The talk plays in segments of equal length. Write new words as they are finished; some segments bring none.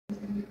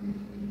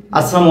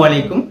আসসালামু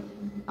আলাইকুম।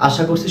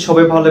 আশা করছি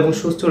সবাই ভালো এবং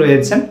সুস্থ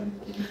রয়েছেন।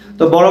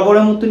 তো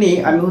বরাবরের মতনই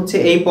আমি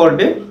এই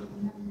পর্বে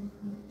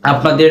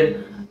আপনাদের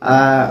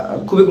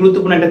খুবই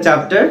গুরুত্বপূর্ণ একটা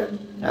চ্যাপ্টার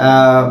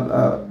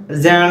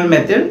জেনারেল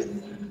ম্যাথের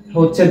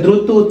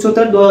দ্রুত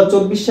উচ্চতার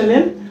 2024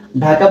 সালের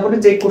ঢাকা বোর্ডে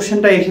যে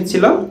কোশ্চেনটা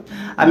এসেছিল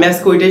আমি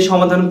আজকে ওইটাই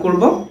সমাধান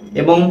করব।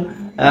 এবং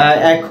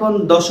এখন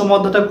দশম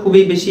অধ্যায়টা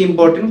খুবই বেশি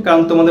ইম্পর্টেন্ট,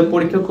 কারণ তোমাদের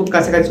পরীক্ষা খুব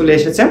কাছাকাছি চলে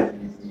এসেছে।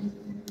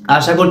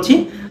 আশা করছি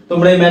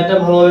তোমরা এই ম্যাথটা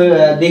ভালোভাবে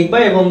দেখবা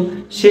এবং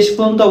শেষ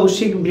পর্যন্ত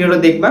অবশ্যই ভিডিওটা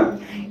দেখবা।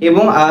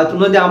 এবং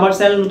তোমরা যদি আমার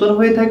চ্যানেল নতুন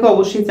হয়ে থাকো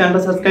অবশ্যই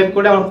চ্যানেলটা সাবস্ক্রাইব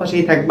করে আমার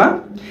পাশেই থাকবা।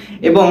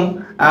 এবং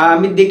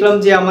আমি দেখলাম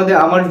যে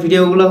আমার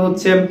ভিডিওগুলো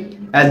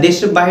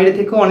দেশের বাইরে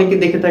থেকেও অনেকে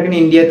দেখে থাকেন,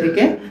 ইন্ডিয়া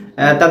থেকে।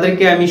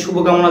 তাদেরকে আমি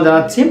শুভকামনা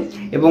জানাচ্ছি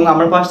এবং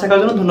আমার পাশে থাকার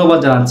জন্য ধন্যবাদ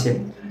জানাচ্ছি।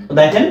 তো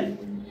দেখেন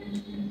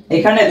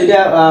এখানে দুইটা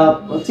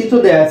চিত্র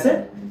দেওয়া আছে।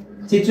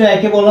 চিত্র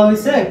একে বলা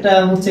হয়েছে, একটা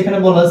এখানে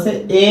বলা আছে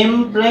এম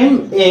প্রাইম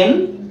এন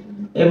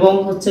এবং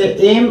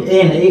এম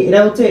এন, এটা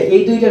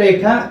এই দুইটা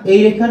রেখা, এই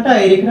রেখাটা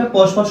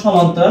পরস্পর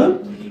সমান্তরাল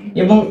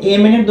এবং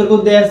এম এন এর দৈর্ঘ্য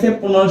দেয়া আছে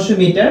 1500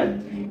 মিটার।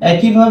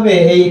 একইভাবে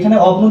এখানে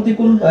অবনতি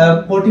কোণ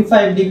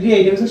 45 ডিগ্রি,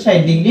 এইটা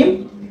 60 ডিগ্রি।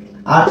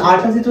 আর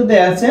আরেকটা চিত্র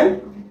দেয়া আছে,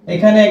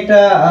 এখানে একটা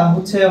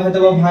হয়তো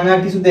ভাঙা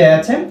কিছু দেয়া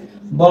আছে।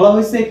 বলা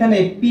হয়েছে এখানে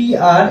পি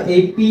আর,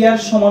 এই পি আর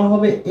সমান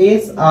হবে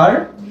এস আর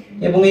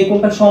এবং এই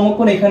কোণটা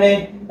সমকোণ। এখানে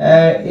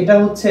এটা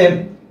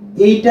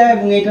এইটা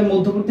এবং এইটার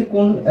মধ্যবর্তী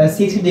কোণ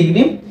 60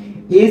 ডিগ্রি।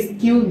 এস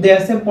কিউ দেয়া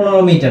আছে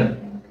 15 মিটার।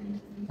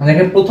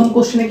 দেখেন প্রথম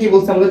কোশ্চেনে কি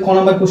বলছে আমাদের, ক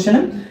নাম্বার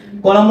কোশ্চেনে,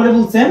 ক নম্বরে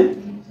বলছে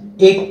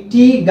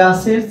একটি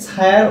গাছের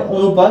ছায়ার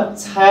অনুপাত।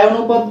 ছায়ার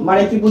অনুপাত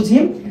মানে কি বুঝি,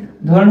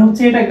 ধরেন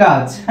এটা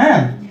গাছ, হ্যাঁ,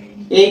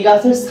 এই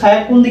গাছের ছায়া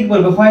কোন দিকে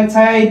পড়বে, হয়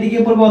ছায়া এই দিকে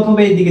পড়বে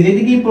অথবা এই দিকে,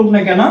 যেদিকেই পড়বে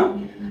না কেন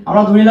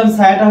আমরা ধরে নিলাম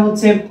ছায়াটা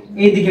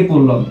এই দিকে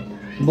পড়লো।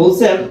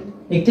 বলছে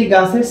একটি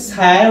গাছের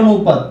ছায়ার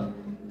অনুপাত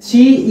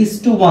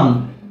 3:1,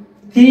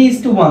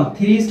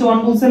 3:1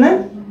 বলছে না।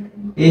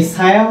 এই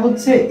ছায়া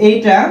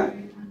এইটা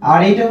আর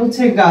এইটা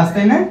গাছ,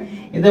 তাই না?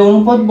 এদের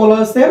অনুপাত বলা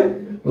আছে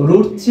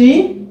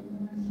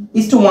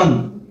 √3:1।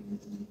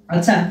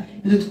 আচ্ছা,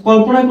 যদি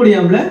কল্পনা করি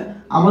আমরা,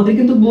 আমাদের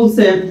কিন্তু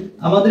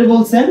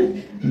বলছেন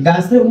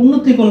গাছের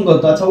উন্নতি কোণ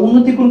কত। আচ্ছা,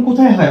 উন্নতি কোণ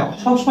কোথায় হয়?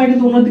 সবসময়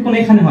কিন্তু উন্নতি কোণ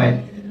এখানে হয়।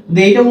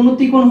 এইটা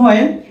উন্নতি কোণ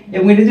হয়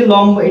এবং এটা যে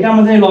লম্ব, এটা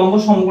আমাদের লম্ব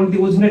সমকোণ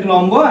ত্রিভুজ, এটা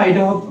লম্ব আর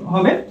এটা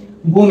হবে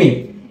ভূমি।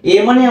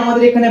 এর মানে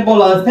আমাদের এখানে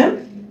বলা আছে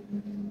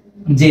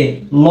যে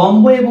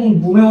লম্ব এবং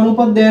ভূমি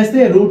অনুপাত দেয়া আছে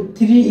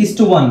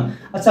 √3:1।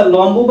 আচ্ছা,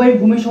 লম্ব বাই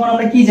ভূমি সমান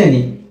আমরা কি জানি?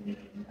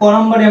 ক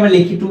নম্বরে আমরা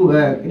লিখি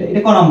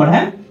এটা ক নম্বর,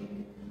 হ্যাঁ,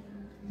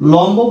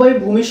 লম্ব বাই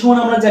ভূমি সমান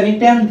আমরা জানি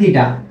tan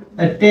থিটা।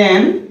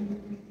 tan,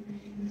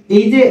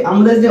 এই যে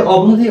আমাদের যে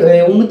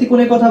উন্নতি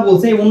কোণের কথা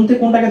বলছে, এই উন্নতি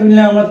কোণটাকে ধরে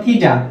নিলাম আমরা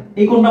থিটা,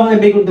 এই কোণটা আমাদের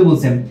বের করতে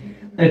বলছেন।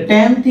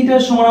 tan থিটা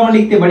সমান আমরা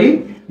লিখতে পারি,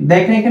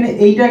 দেখেন এখানে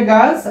এইটা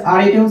গাছ আর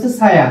এটা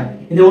ছায়া,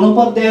 এর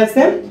অনুপাত দেয়া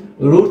আছে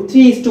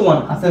 √3:1।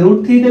 আচ্ছা,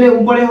 √3 তাহলে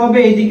উপরে হবে,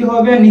 এইদিকে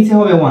হবে আর নিচে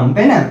হবে 1,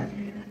 তাই না?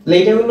 তাহলে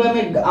এটা হলো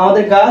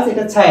আমাদের গাছ,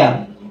 এটা ছায়া।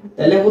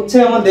 তাহলে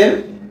আমাদের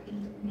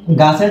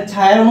গাছের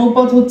ছায়ার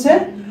অনুপাত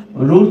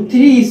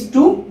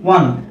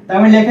 √3:1। তার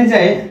মানে লেখা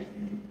যায়,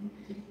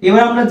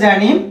 এবার আমরা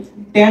জানি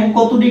tan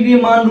কত ডিগ্রি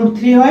মান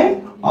 √3 হয়,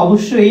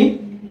 অবশ্যই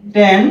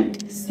tan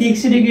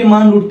 60 ডিগ্রি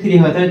মান √3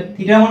 হয়। তাহলে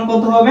থিটার মান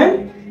কত হবে?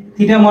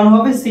 থিটার মান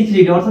হবে 60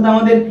 ডিগ্রি। অর্থাৎ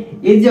আমাদের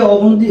এই যে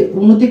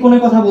উন্নতি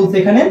কোণের কথা বলছে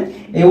এখানে,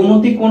 এই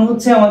উন্নতি কোণ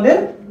আমাদের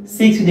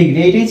 60 ডিগ্রি।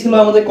 এটাই ছিল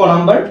আমাদের ক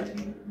নাম্বার।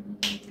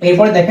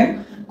 এরপরে দেখেন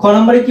খ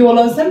নম্বরে কি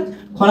বলা হয়েছে।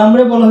 খ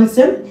নম্বরে বলা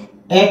হয়েছে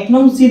 1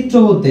 নং চিত্র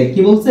হতে,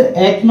 কি বলছে,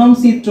 1 নং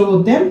চিত্র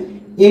হতে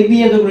এবি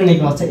এর দৈর্ঘ্য নির্ণয়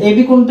করতে।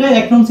 এবি কোনটা?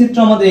 1 নং চিত্র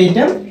আমাদের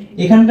এইটা,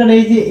 এখানটার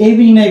এই যে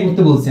এবি নির্ণয়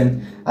করতে বলছেন।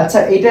 আচ্ছা,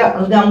 এটা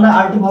যদি আমরা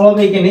আর একটু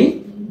ভালোভাবে এঁকে নেই,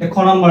 খ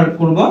নাম্বার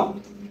করব।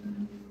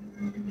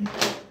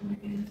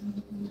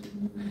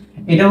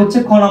 এটা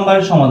খ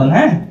নাম্বারের সমাধান।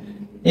 হ্যাঁ,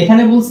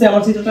 এখানে বলছে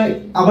আমার চিত্রটা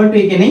আবার একটু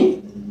এঁকে নেই।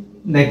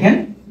 দেখেন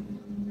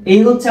এই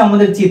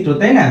আমাদের চিত্র,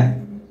 তাই না?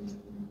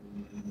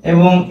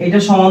 এবং এটা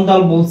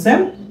সমান্তরাল বলছে,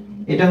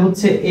 এটা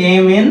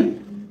এম এন,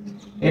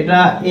 এটা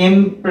এম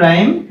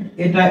প্রাইম,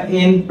 এটা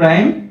এন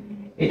প্রাইম,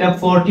 এটা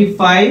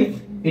 45,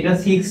 এটা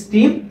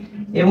 60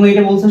 এবং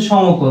এটা বলছে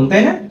সমকোণ,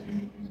 তাই না?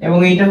 এবং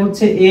এইটা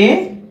এ,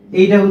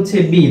 এইটা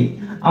বি।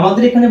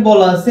 আমাদের এখানে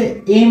বলা আছে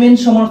এম এন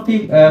সমান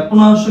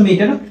 1500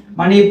 মিটার,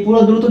 মানে পুরো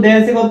দূরত্ব দেয়া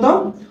আছে কত?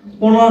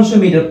 1500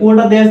 মিটার,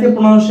 পুরোটা দেয়া আছে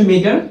 1500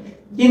 মিটার।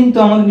 কিন্তু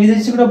আমাদের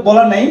নিজস্ব করে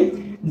বলা নাই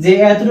যে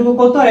এতটুকু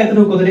কত আর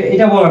এতটুকু কত,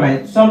 এটা বলা নাই।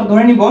 তো আমরা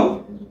ধরে নিব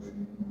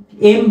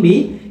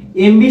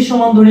এমবি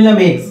সমান ধরে নিলাম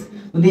x।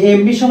 যদি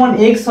এমবি সমান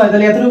x হয়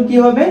তাহলে এতটুকু কি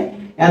হবে?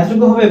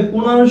 এতটুকু হবে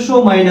 1500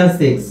 মাইনাস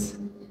x।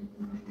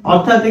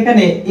 অর্থাৎ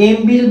এখানে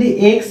এমবি যদি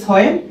x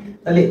হয়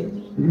তাহলে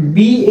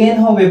বিএন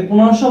হবে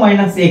 1500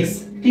 মাইনাস x।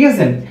 ঠিক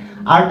আছে?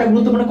 আরেকটা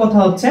গুরুত্বপূর্ণ কথা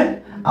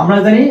আমরা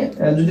জানি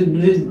যদি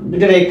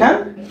দুটো রেখা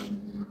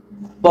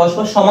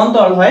পরস্পর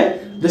সমান্তরাল হয়,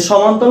 যদি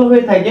সমান্তরাল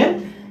হয়ে থাকে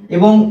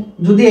এবং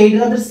যদি এইটা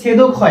তাদের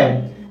ছেদক হয়,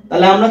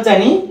 তাহলে আমরা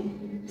জানি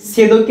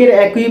ছেদকের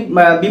একই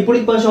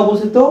বিপরীত পাশে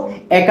অবস্থিত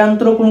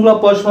একান্তর কোণগুলো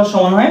পরস্পর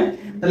সমান হয়।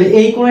 তাহলে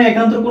এই কোণের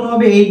একান্তর কোণ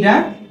হবে এইটা,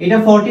 এটা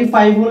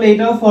 45 হলে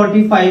এটাও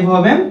 45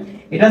 হবে,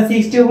 এটা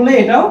 60 হলে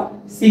এটাও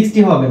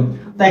 60 হবে।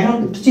 তো এখন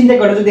চিন্তা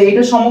করো যদি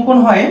এটা সমকোণ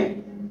হয়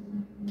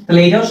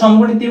তাহলে এটাও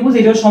সমকোণী ত্রিভুজ,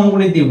 এটাও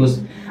সমকোণী ত্রিভুজ।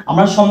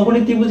 আমরা সমকোণী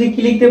ত্রিভুজে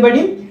কি লিখতে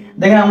পারি?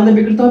 দেখেন আমাদের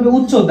বের করতে হবে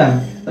উচ্চতা,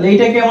 তাহলে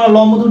এটাকে আমরা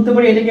লম্ব ধরতে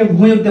পারি, এটাকে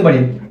ভূমি ধরতে পারি।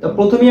 তো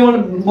প্রথমেই আমরা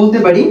বলতে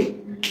পারি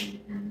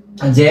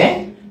যে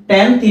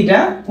tan থিটা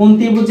কোন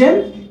ত্রিভুজের?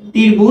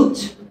 ত্রিভুজ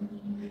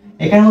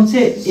এখানে হচ্ছে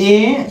এ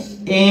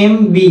এম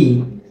বি,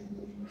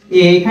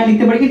 এখানে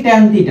লিখতে পারি কি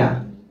tan থিটা,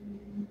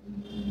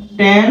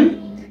 tan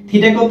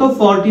থিটা কত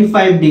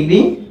 45 ডিগ্রি।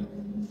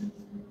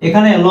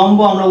 এখানে লম্ব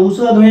আমরা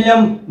উচ্চতা ধরে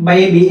নিলাম বা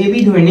এবি, এবি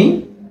ধরে নিই,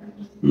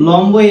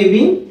 লম্ব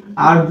এবি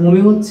আর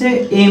ভূমি হচ্ছে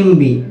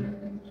এমবি,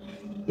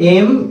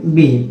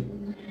 এমবি।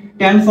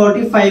 tan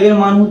 45 এর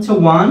মান হচ্ছে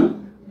 1,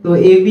 তো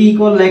এবি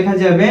ইকুয়াল লেখা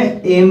যাবে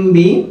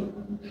এমবি।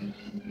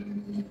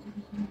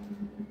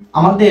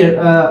 আমাদের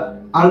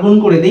আর গুণ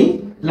করে দেই,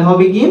 তাহলে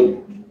হবে কি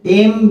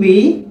এমবি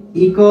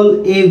ইকুয়াল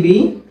এবি।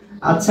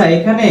 আচ্ছা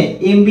এখানে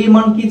এমবি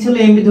মান কি ছিল?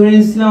 এমবি ধরে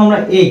নিয়েছিলাম আমরা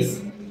x,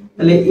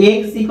 তাহলে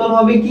x ইকুয়াল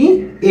হবে কি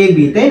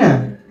এবি, তাই না?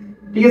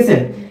 ঠিক আছে,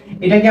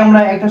 এটাকে আমরা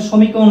একটা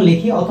সমীকরণ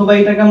লিখি অথবা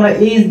এটাকে আমরা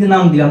h দিয়ে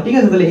নাম দিলাম, ঠিক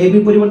আছে? তাহলে এবি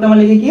পরিবর্তে আমরা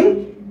লিখি কি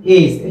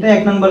h, এটা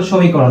 1 নম্বর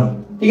সমীকরণ,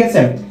 ঠিক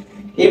আছে?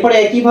 এরপরে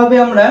একই ভাবে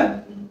আমরা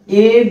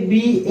এ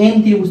বি এন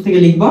ত্রিভুজ থেকে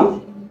লিখব।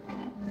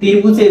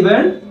 ত্রিভুজ এবার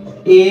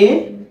এ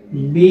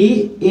বি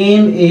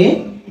এন এ,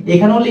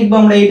 এখানেও লিখবো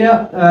আমরা এটা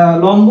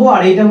লম্ব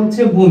আর এটা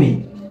হচ্ছে ভূমি।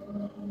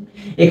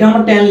 এখানে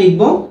আমরা tan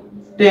লিখবো,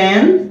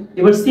 tan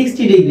এবার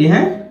 60 ডিগ্রি,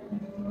 হ্যাঁ,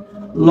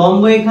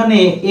 লম্ব এখানে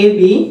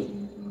এবি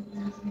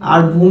আর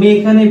ভূমি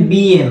এখানে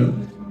বিএম।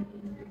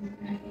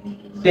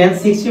 tan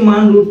 60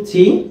 মান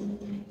 √3,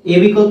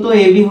 এবি কত?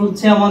 এবি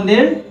হচ্ছে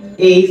আমাদের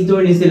h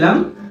ধরে নিয়েছিলাম,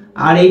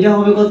 আর এইটা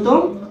হবে কত?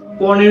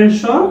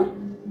 1500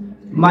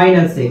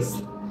 - x,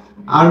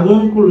 আর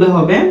গুণ করলে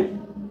হবে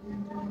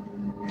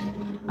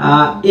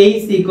h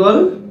ইকুয়াল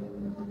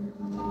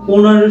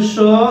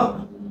 1500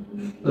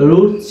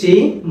 √3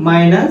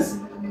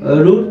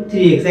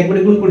 -√3x, একবারে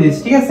গুণ করে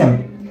দিচ্ছি, ঠিক আছে?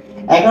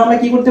 এখন আমরা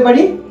কি করতে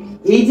পারি?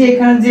 এই যে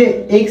এখানে যে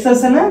x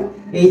আছে না,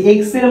 এই x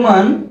এর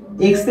মান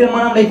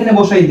আমরা এখানে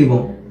বসাই দিব।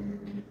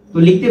 তো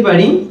লিখতে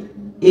পারি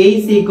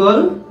h ইকুয়াল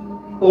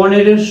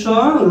 1500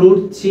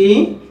 √3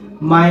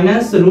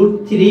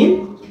 -√3।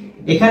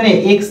 এখানে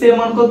x এর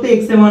মান কত?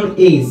 x এর মান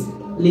h,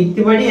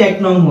 লিখতে পারি 1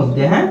 নং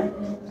হতে, হ্যাঁ,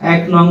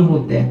 1 নং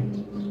হতে।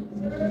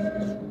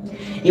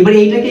 এবারে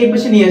এইটাকে এই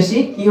পাশে নিয়ে আসি,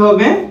 কি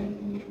হবে?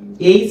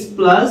 h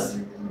plus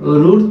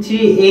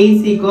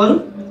 √3h equal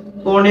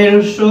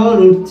 1500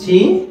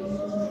 √3।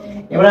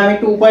 এবার আমি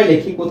একটু উপায়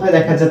লিখি, কোথায়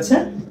দেখা যাচ্ছে?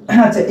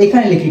 আচ্ছা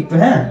এখানে লিখি একটু,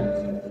 হ্যাঁ,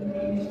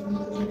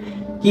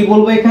 কি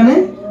বলবো এখানে?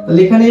 তাহলে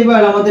এখানে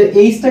এবার আমাদের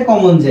h টা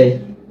কমন যায়,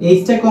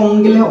 h টা কমন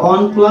গেলে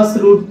 1 প্লাস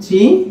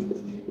 √3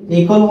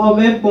 ইকুয়াল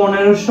হবে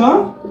 1500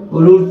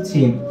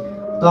 √3।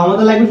 তো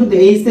আমাদের লাগবে শুধু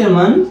h এর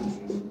মান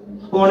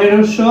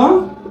 1500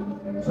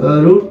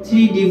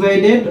 √3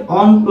 ডিভাইডেড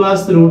 1 প্লাস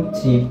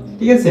 √3,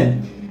 ঠিক আছে?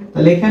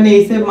 তাহলে এখানে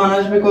h এর মান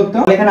আসবে কত?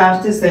 এখানে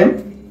আসছে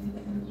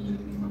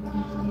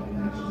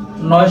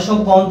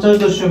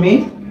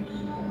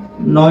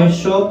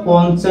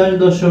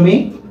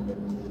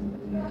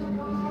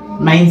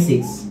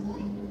 950.96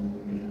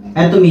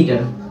 এত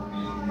মিটার,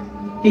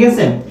 ঠিক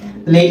আছে?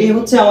 তাহলে এটাই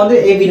হচ্ছে আমাদের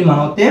এবি এর মান,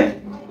 হতে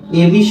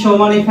এবি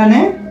সমান এখানে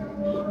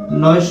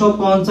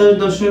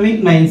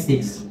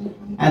 950.96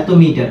 এত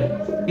মিটার।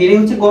 এটাই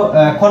হচ্ছে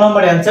খ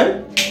নম্বরের অ্যানসার।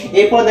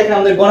 এরপর দেখেন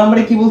আমাদের গ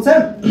নম্বরে কি বলছে?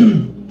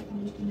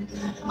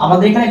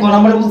 আমাদের এখানে গ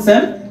নম্বরে বলছে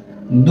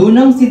 2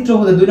 নং চিত্র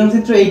হতে, 2 নং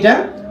চিত্র এইটা,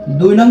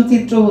 2 নং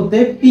চিত্র হতে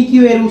PQ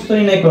এর উত্তর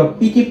নির্ণয় করো।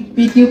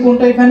 PQ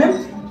কোনটা? এখানে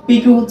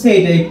PQ হচ্ছে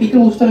এইটা, এই PQ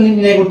উত্তর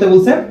নির্ণয় করতে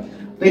বলছে।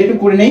 তো এটা একটু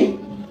করে নেই,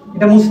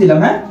 এটা মুছে দিলাম,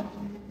 হ্যাঁ।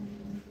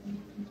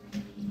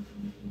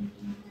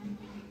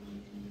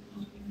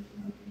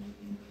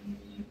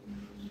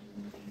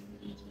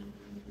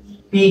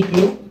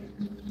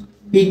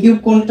 PQ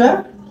কোনটা?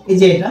 এই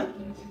যে এটা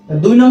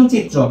 2 নং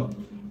চিত্র।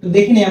 তো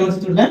দেখে নেই আমরা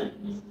চিত্রটা,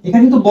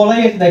 এখানে তো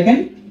বলাই আছে, দেখেন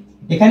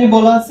এখানে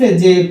বলা আছে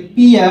যে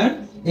PR,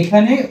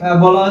 এখানে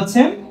বলা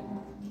আছে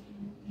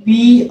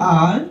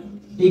PR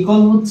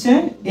ইকুয়াল হচ্ছে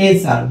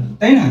SR,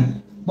 তাই না?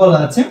 বলা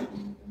আছে।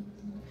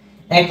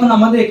 এখন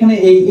আমাদের এখানে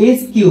এই S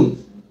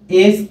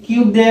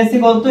কিউব দেয়া আছে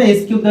কত?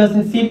 S কিউব দেয়া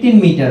আছে 15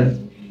 মিটার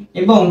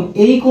এবং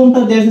এই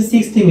কোণটা দেয়া আছে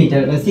 60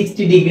 মিটার,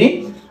 60 ডিগ্রি।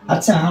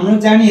 আচ্ছা আমরা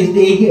জানি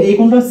যদি এই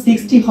কোণটা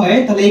 60 হয়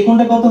তাহলে এই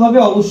কোণটা কত হবে?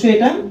 অবশ্যই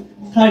এটা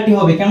 30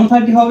 হবে। কেন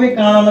 30 হবে?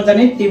 কারণ আমরা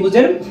জানি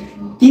ত্রিভুজের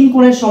তিন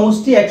কোণের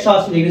সমষ্টি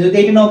 180 ডিগ্রি। যদি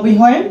এটা 90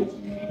 হয়,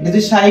 এটা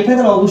যদি 60 হয়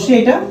তাহলে অবশ্যই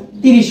এটা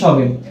 30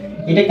 হবে।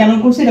 এটা কেন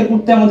করছি? এটা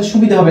করতে আমাদের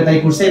সুবিধা হবে তাই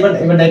করছি। এবার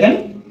দেখেন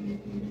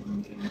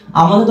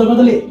আমাদের দরকার,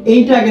 তাহলে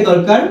এইটা আগে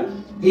দরকার,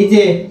 এই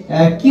যে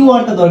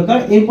কিউআরটা দরকার,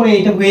 এরপরে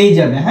এটা হয়েই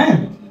যাবে, হ্যাঁ।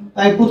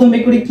 তাই প্রথম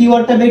বের করি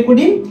কিউআরটা বের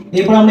করি,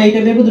 এরপর আমরা এটা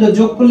বের করে দুটো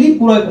যোগ করলে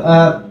পুরো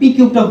পি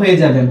কিউবটা হয়ে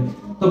যাবে।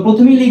 তো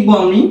প্রথমেই লিখবো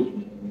আমি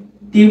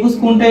ত্রিভুজ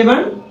কোনটা? এবার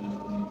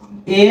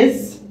এস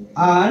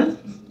আর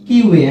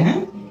কিউ এ, হ্যাঁ,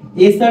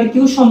 এস আর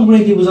কিউ সমকোণী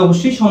ত্রিভুজ।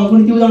 অবশ্যই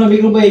সমকোণী ত্রিভুজ আমরা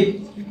বের করবো এই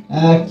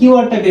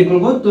কিউআরটা বের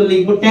করব। তো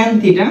লিখব tan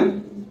থিটা,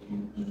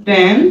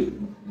 tan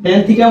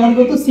থিটা মানে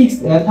কত 30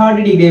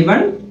 ডিগ্রি। এবার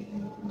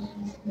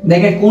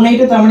দেখেন কোণ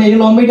এইটা, তার মানে এটা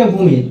লম্ব, এটা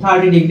ভূমি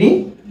 30 ডিগ্রি।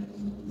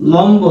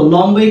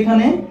 লম্ব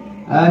এখানে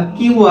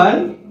কিউআর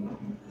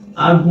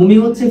আর ভূমি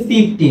হচ্ছে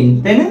 15,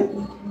 তাই না?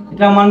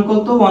 এটা মান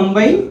কত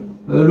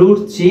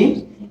 1/√3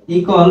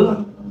 ইকুয়াল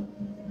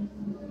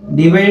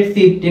ডিভাইড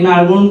 15,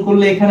 আর গুণ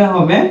করলে এখানে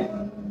হবে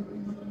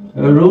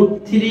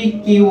 √3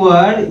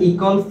 কিউআর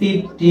ইকুয়াল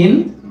 15।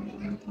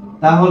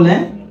 তাহলে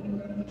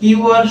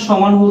কিউআর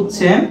সমান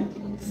হচ্ছে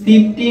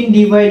 15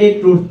 ডিভাইডেড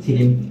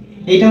 √3।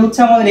 এটা হচ্ছে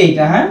আমাদের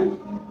এইটা, হ্যাঁ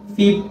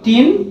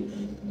 15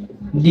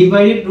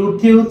 ডিভাইডেড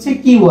 √3 হচ্ছে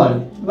কিউআর।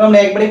 এবার আমরা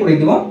একবারে করে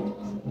দিব।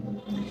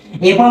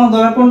 এরপর আমাদের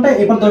দরকার কোনটা?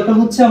 এরপর দরকার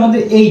হচ্ছে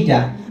আমাদের এইটা,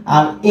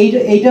 আর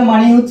এইটা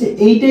মানে হচ্ছে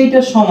এইটা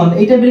সমান,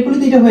 এইটা বের করলে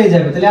তো এটা হয়ে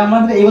যাবে। তাহলে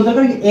আমাদের এবার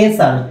দরকার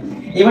এসআর।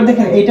 এবার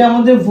দেখেন এটা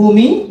আমাদের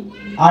ভূমি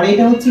আর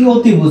এটা হচ্ছে কি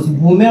অতিভুজ।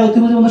 ভূমি আর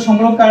অতিভুজের মধ্যে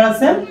সম্পর্ক কার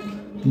আছে?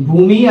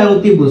 ভূমি আর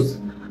অতিভুজ।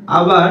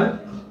 আবার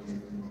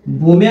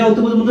ভূমি আর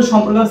অতিভুজের মধ্যে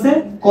সম্পর্ক আছে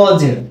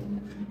কজের।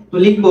 তো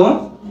লিখব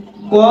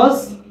cos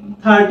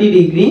 30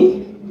 ডিগ্রি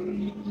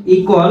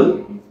ইকুয়াল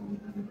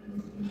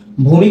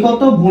ভূমি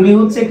কত? ভূমি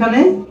হচ্ছে এখানে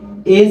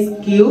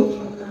s³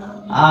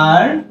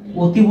 আর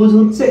অতিভুজ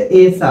হচ্ছে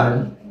SR।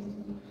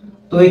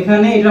 তো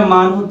এখানে এটা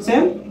মান হচ্ছে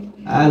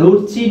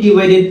 √3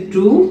 ডিভাইডেড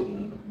 2।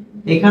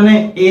 এখানে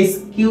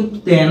s³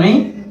 দেয়া নেই,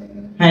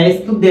 হ্যাঁ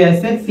s³ দেয়া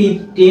আছে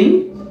 15,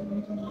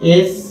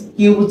 s³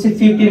 হচ্ছে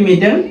 15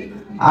 মিটার,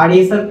 আর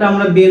SRটা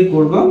আমরা বের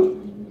করব।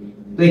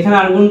 তো এখানে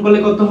আর গুণ করলে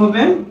কত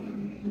হবে?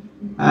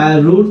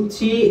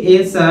 √3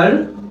 SR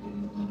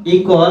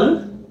ইকুয়াল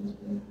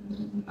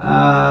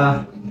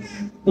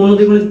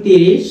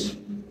 15×30।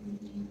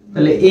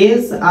 তাহলে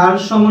SR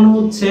সমান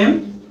হচ্ছে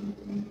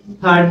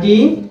 30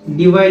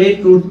 ডিভাইডেড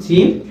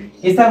 √3।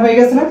 SR হয়ে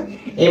গেছে না?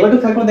 এবারে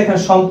থাকলো দেখেন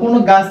সম্পূর্ণ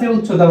গাছের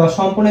উচ্চতা বা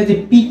সম্পূর্ণ যে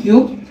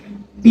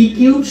p³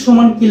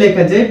 সমান কি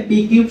লেখা যায়?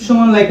 p³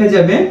 সমান লেখা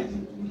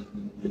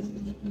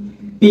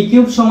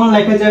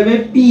যাবে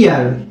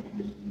PR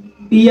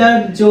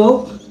যোগ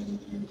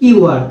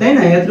QR, তাই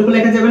না? এতটুকু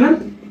লেখা যাবে না?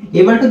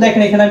 এবার তো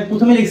দেখেন এখানে আমি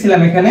প্রথমে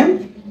লিখছিলাম এখানে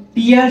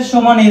PR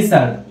সমান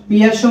SR,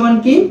 PR সমান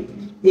কি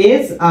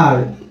SR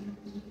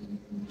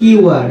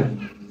QR।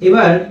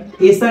 এবার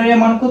SR এর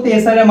মান কত?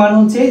 SR এর মান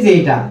হচ্ছে যে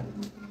এটা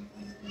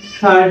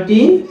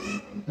 30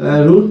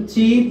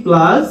 √3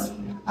 প্লাস,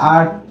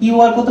 আর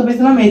QR কত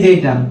পেয়েছিলাম? এই যে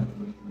এটা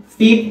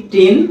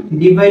 15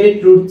 ডিভাইডেড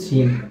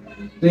 √3।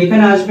 তো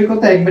এখানে আসবে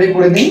কত? একবারে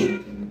করে দেই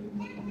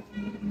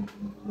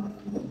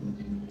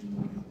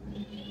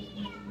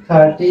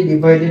 30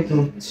 ডিভাইডেড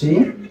 √3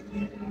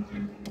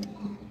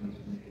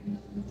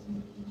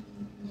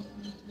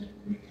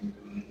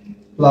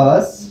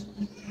 প্লাস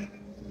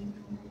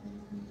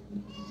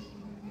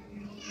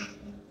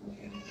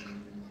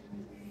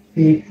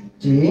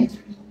 50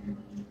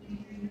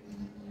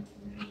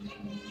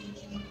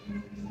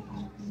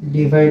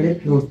 ডিভাইডেড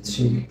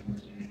 √3।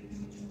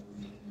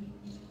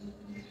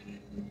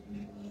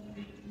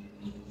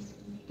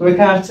 তো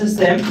এখানে আসছে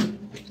সেম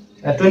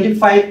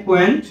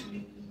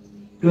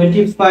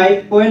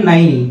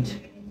 25.98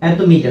 এত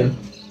মিটার।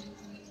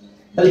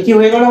 তাহলে কি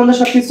হয়ে গেল আমাদের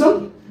সবকিছু?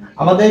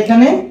 আমাদের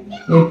এখানে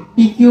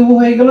PQ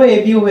হয়ে গেল,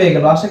 AB হয়ে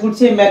গেল। আশা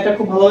করছি এই ম্যাথটা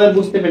খুব ভালোভাবে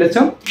বুঝতে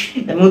পেরেছো।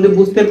 এর মধ্যে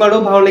বুঝতে পারো,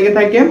 ভালো লেগে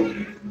থাকে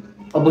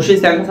অবশ্যই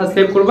চ্যানেলটা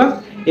সাবস্ক্রাইব করবা,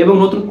 এবং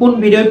নতুন কোন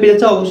ভিডিও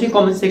পেয়েছো অবশ্যই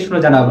কমেন্ট সেকশনে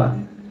জানাবা।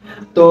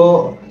 তো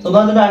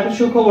তোমাদের জন্য আরেকটা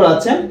সুখবর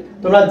আছে।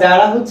 তোমরা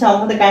যারা হচ্ছে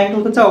আমার সাথে কানেক্ট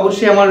হতে চাও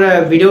অবশ্যই আমার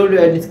ভিডিওর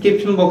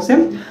ডেসক্রিপশন বক্সে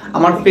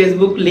আমার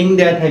ফেসবুক লিংক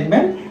দেওয়া থাকবে,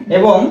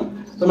 এবং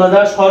তোমরা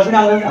যারা সরাসরি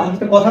আমার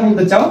সাথে কথা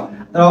বলতে চাও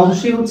তারা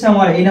অবশ্যই হচ্ছে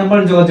আমার এই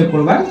নাম্বারে যোগাযোগ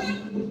করবা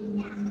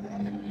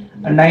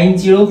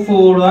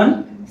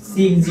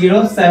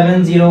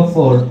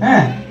 9041600704।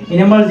 হ্যাঁ, এই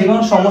নাম্বারে যে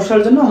কোনো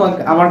সমস্যার জন্য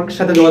আমার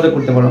সাথে যোগাযোগ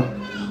করতে পারো।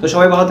 তো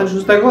সবাই ভালো থাকো,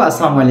 সুস্থ থাকো।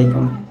 আসসালামু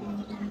আলাইকুম।